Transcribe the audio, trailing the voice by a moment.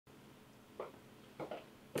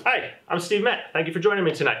Hi, I'm Steve Met. Thank you for joining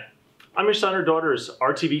me tonight. I'm your son or daughter's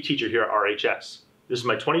RTV teacher here at RHS. This is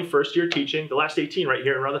my 21st year teaching, the last 18 right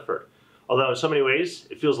here in Rutherford. Although in so many ways,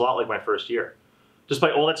 it feels a lot like my first year.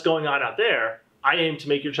 Despite all that's going on out there, I aim to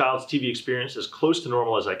make your child's TV experience as close to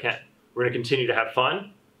normal as I can. We're going to continue to have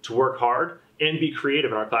fun, to work hard, and be creative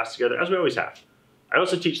in our class together, as we always have. I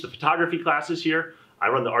also teach the photography classes here. I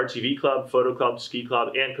run the RTV club, photo club, ski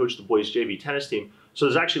club, and coach the boys JV tennis team. So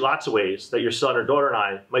there's actually lots of ways that your son or daughter and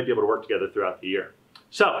I might be able to work together throughout the year.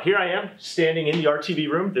 So here I am standing in the RTV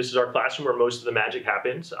room. This is our classroom where most of the magic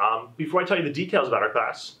happens. Before I tell you the details about our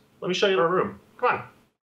class, let me show you our room. Come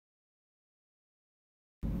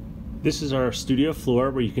on. This is our studio floor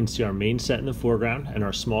where you can see our main set in the foreground and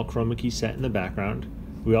our small chroma key set in the background.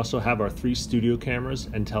 We also have our 3 studio cameras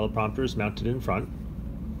and teleprompters mounted in front.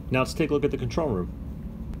 Now let's take a look at the control room.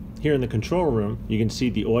 Here in the control room, you can see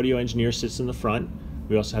the audio engineer sits in the front.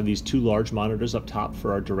 We also have these 2 large monitors up top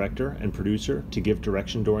for our director and producer to give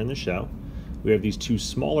direction during the show. We have these 2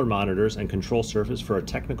 smaller monitors and control surface for our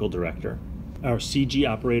technical director. Our CG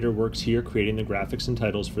operator works here creating the graphics and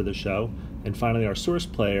titles for the show. And finally, our source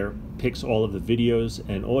player picks all of the videos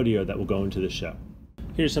and audio that will go into the show.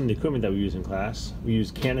 Here's some of the equipment that we use in class. We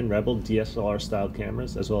use Canon Rebel DSLR styled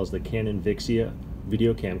cameras as well as the Canon Vixia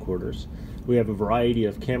video camcorders. We have a variety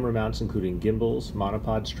of camera mounts including gimbals,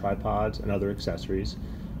 monopods, tripods, and other accessories.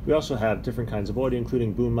 We also have different kinds of audio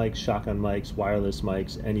including boom mics, shotgun mics, wireless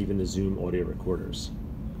mics, and even the Zoom audio recorders.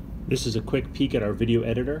 This is a quick peek at our video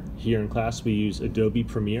editor. Here in class we use Adobe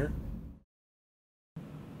Premiere.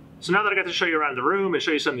 So now that I got to show you around the room and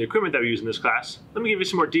show you some of the equipment that we use in this class, let me give you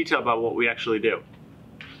some more detail about what we actually do.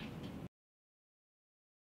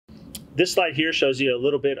 This slide here shows you a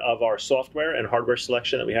little bit of our software and hardware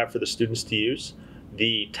selection that we have for the students to use.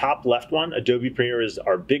 The top left one, Adobe Premiere, is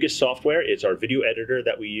our biggest software. It's our video editor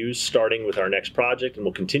that we use starting with our next project and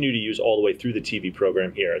we'll continue to use all the way through the TV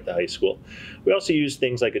program here at the high school. We also use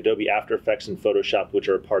things like Adobe After Effects and Photoshop, which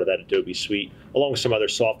are a part of that Adobe suite, along with some other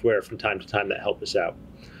software from time to time that help us out.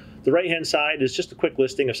 The right-hand side is just a quick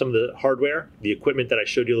listing of some of the hardware, the equipment that I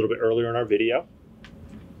showed you a little bit earlier in our video.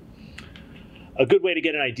 A good way to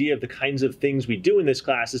get an idea of the kinds of things we do in this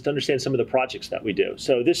class is to understand some of the projects that we do.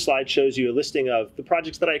 So this slide shows you a listing of the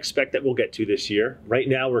projects that I expect that we'll get to this year. Right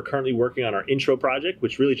now, we're currently working on our intro project,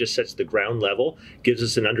 which really just sets the ground level, gives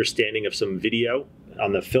us an understanding of some video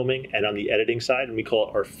on the filming and on the editing side, and we call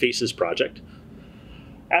it our Faces project.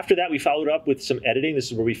 After that, we followed up with some editing. This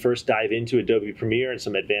is where we first dive into Adobe Premiere and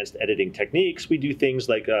some advanced editing techniques. We do things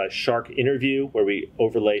like a Shark interview, where we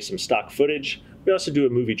overlay some stock footage. We also do a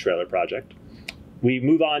movie trailer project. We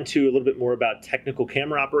move on to a little bit more about technical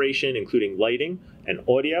camera operation, including lighting and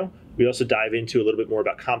audio. We also dive into a little bit more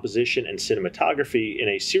about composition and cinematography in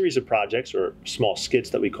a series of projects or small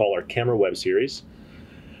skits that we call our Camera Web series.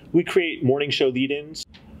 We create morning show lead-ins.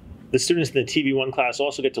 The students in the TV1 class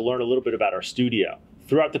also get to learn a little bit about our studio.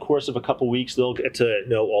 Throughout the course of a couple weeks, they'll get to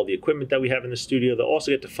know all the equipment that we have in the studio. They'll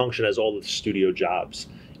also get to function as all of the studio jobs.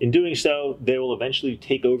 In doing so, they will eventually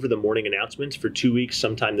take over the morning announcements for 2 weeks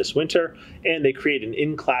sometime this winter, and they create an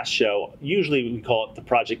in-class show. Usually we call it the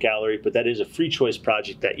Project Gallery, but that is a free choice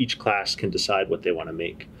project that each class can decide what they want to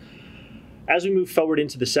make. As we move forward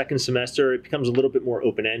into the second semester, it becomes a little bit more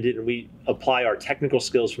open-ended, and we apply our technical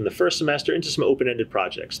skills from the first semester into some open-ended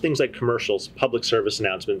projects, things like commercials, public service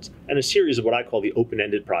announcements, and a series of what I call the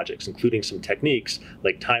open-ended projects, including some techniques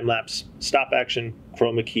like time-lapse, stop action,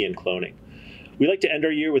 chroma key, and cloning. We like to end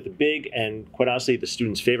our year with a big and, quite honestly, the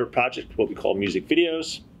students' favorite project, what we call music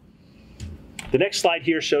videos. The next slide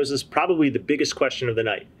here shows us probably the biggest question of the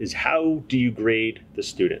night, is how do you grade the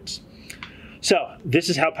students? So this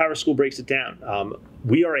is how PowerSchool breaks it down.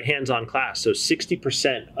 We are a hands-on class, so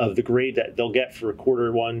 60% of the grade that they'll get for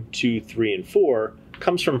quarter 1, 2, 3, and 4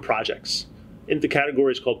 comes from projects. In the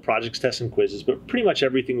category is called projects, tests, and quizzes, but pretty much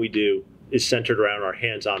everything we do is centered around our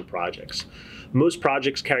hands-on projects. Most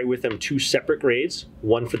projects carry with them 2 separate grades,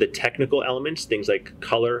 one for the technical elements, things like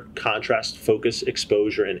color, contrast, focus,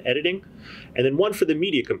 exposure, and editing, and then one for the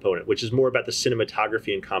media component, which is more about the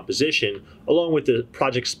cinematography and composition, along with the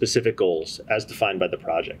project-specific goals as defined by the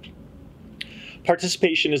project.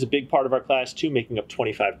 Participation is a big part of our class too, making up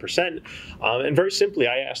 25%, and very simply,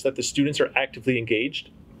 I ask that the students are actively engaged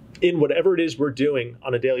in whatever it is we're doing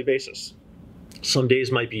on a daily basis. Some days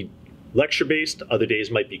might be lecture-based, other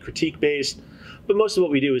days might be critique-based, but most of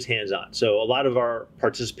what we do is hands-on. So a lot of our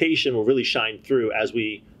participation will really shine through as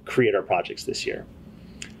we create our projects this year.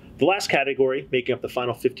 The last category, making up the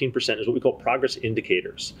final 15%, is what we call progress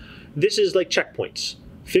indicators. This is like checkpoints.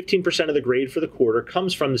 15% of the grade for the quarter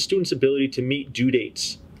comes from the student's ability to meet due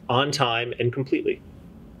dates on time and completely.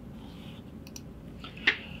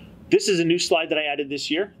 This is a new slide that I added this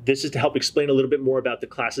year. This is to help explain a little bit more about the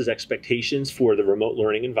class's expectations for the remote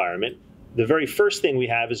learning environment. The very first thing we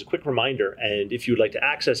have is a quick reminder, and if you would like to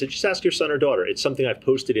access it, just ask your son or daughter. It's something I've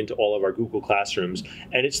posted into all of our Google Classrooms,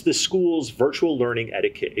 and it's the school's virtual learning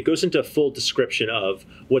etiquette. It goes into a full description of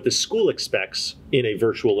what the school expects in a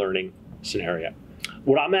virtual learning scenario.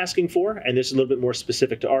 What I'm asking for, and this is a little bit more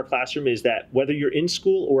specific to our classroom, is that whether you're in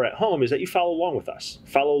school or at home, is that you follow along with us.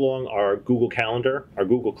 Follow along our Google Calendar, our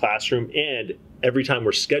Google Classroom, and every time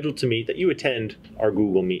we're scheduled to meet, that you attend our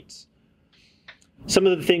Google Meets. Some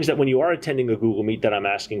of the things that when you are attending a Google Meet that I'm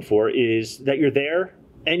asking for is that you're there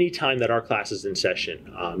anytime that our class is in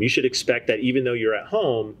session. You should expect that even though you're at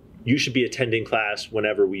home, you should be attending class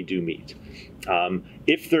whenever we do meet.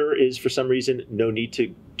 If there is, for some reason, no need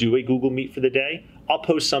to do a Google Meet for the day, I'll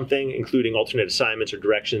post something, including alternate assignments or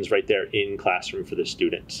directions right there in Classroom for the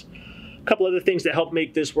students. A couple other things that help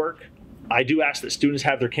make this work. I do ask that students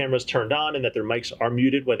have their cameras turned on and that their mics are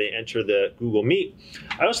muted when they enter the Google Meet.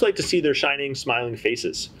 I also like to see their shining, smiling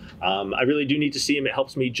faces. I really do need to see them. It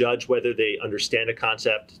helps me judge whether they understand a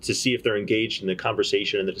concept, to see if they're engaged in the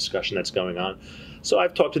conversation and the discussion that's going on. So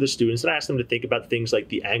I've talked to the students and asked them to think about things like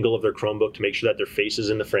the angle of their Chromebook to make sure that their face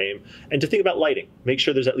is in the frame, and to think about lighting. Make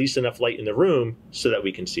sure there's at least enough light in the room so that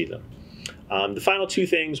we can see them. The final two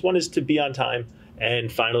things, one is to be on time.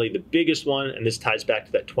 And finally, the biggest one, and this ties back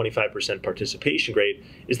to that 25% participation grade,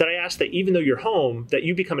 is that I ask that even though you're home, that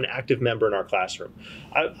you become an active member in our classroom.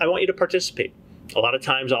 I want you to participate. A lot of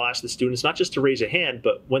times I'll ask the students not just to raise a hand,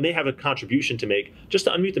 but when they have a contribution to make, just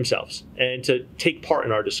to unmute themselves and to take part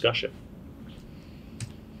in our discussion.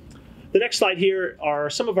 The next slide here are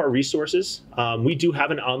some of our resources. We do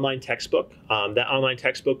have an online textbook. That online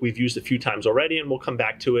textbook we've used a few times already, and we'll come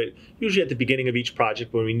back to it usually at the beginning of each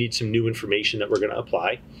project when we need some new information that we're going to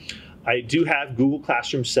apply. I do have Google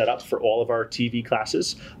Classroom set up for all of our TV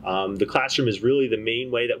classes. The Classroom is really the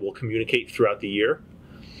main way that we'll communicate throughout the year.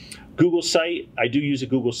 Google site, I do use a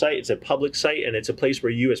Google site. It's a public site, and it's a place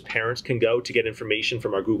where you as parents can go to get information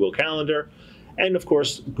from our Google Calendar. And of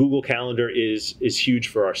course, Google Calendar is huge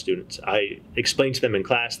for our students. I explain to them in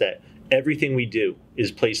class that everything we do is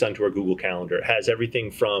placed onto our Google Calendar. It has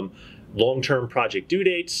everything from long-term project due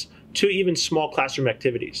dates to even small classroom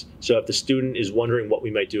activities. So if the student is wondering what we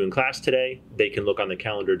might do in class today, they can look on the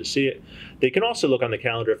calendar to see it. They can also look on the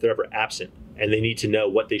calendar if they're ever absent and they need to know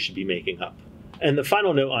what they should be making up. And the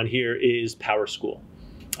final note on here is Power School.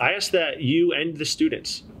 I ask that you and the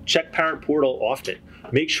students check Parent Portal often.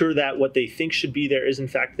 Make sure that what they think should be there is in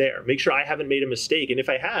fact there. Make sure I haven't made a mistake, and if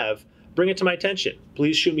I have, bring it to my attention.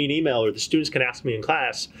 Please shoot me an email, or the students can ask me in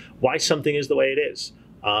class why something is the way it is.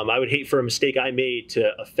 I would hate for a mistake I made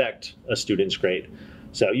to affect a student's grade.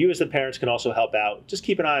 So you as the parents can also help out. Just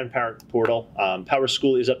keep an eye on Parent Portal. Power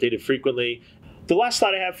School is updated frequently. The last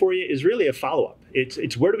slide I have for you is really a follow-up.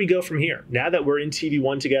 It's where do we go from here? Now that we're in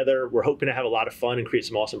TV1 together, we're hoping to have a lot of fun and create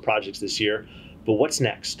some awesome projects this year. But what's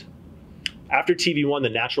next? After TV1, the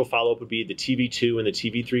natural follow-up would be the TV2 and the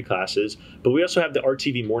TV3 classes, but we also have the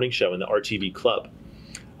RTV Morning Show and the RTV Club.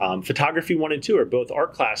 Photography 1 and 2 are both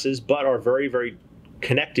art classes, but are very, very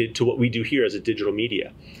connected to what we do here as a digital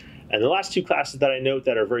media. And the last two classes that I note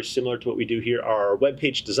that are very similar to what we do here are our web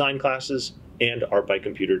page design classes and art by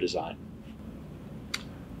computer design.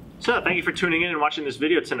 So thank you for tuning in and watching this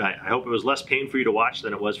video tonight. I hope it was less pain for you to watch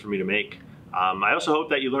than it was for me to make. I also hope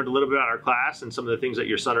that you learned a little bit about our class and some of the things that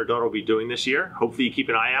your son or daughter will be doing this year. Hopefully you keep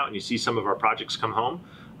an eye out and you see some of our projects come home.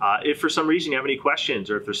 If for some reason you have any questions,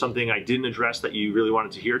 or if there's something I didn't address that you really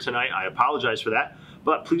wanted to hear tonight, I apologize for that,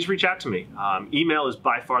 but please reach out to me. Email is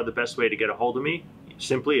by far the best way to get a hold of me.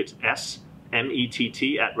 Simply, it's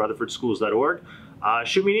smett@rutherfordschools.org.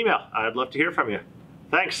 Shoot me an email. I'd love to hear from you.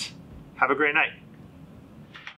 Thanks. Have a great night.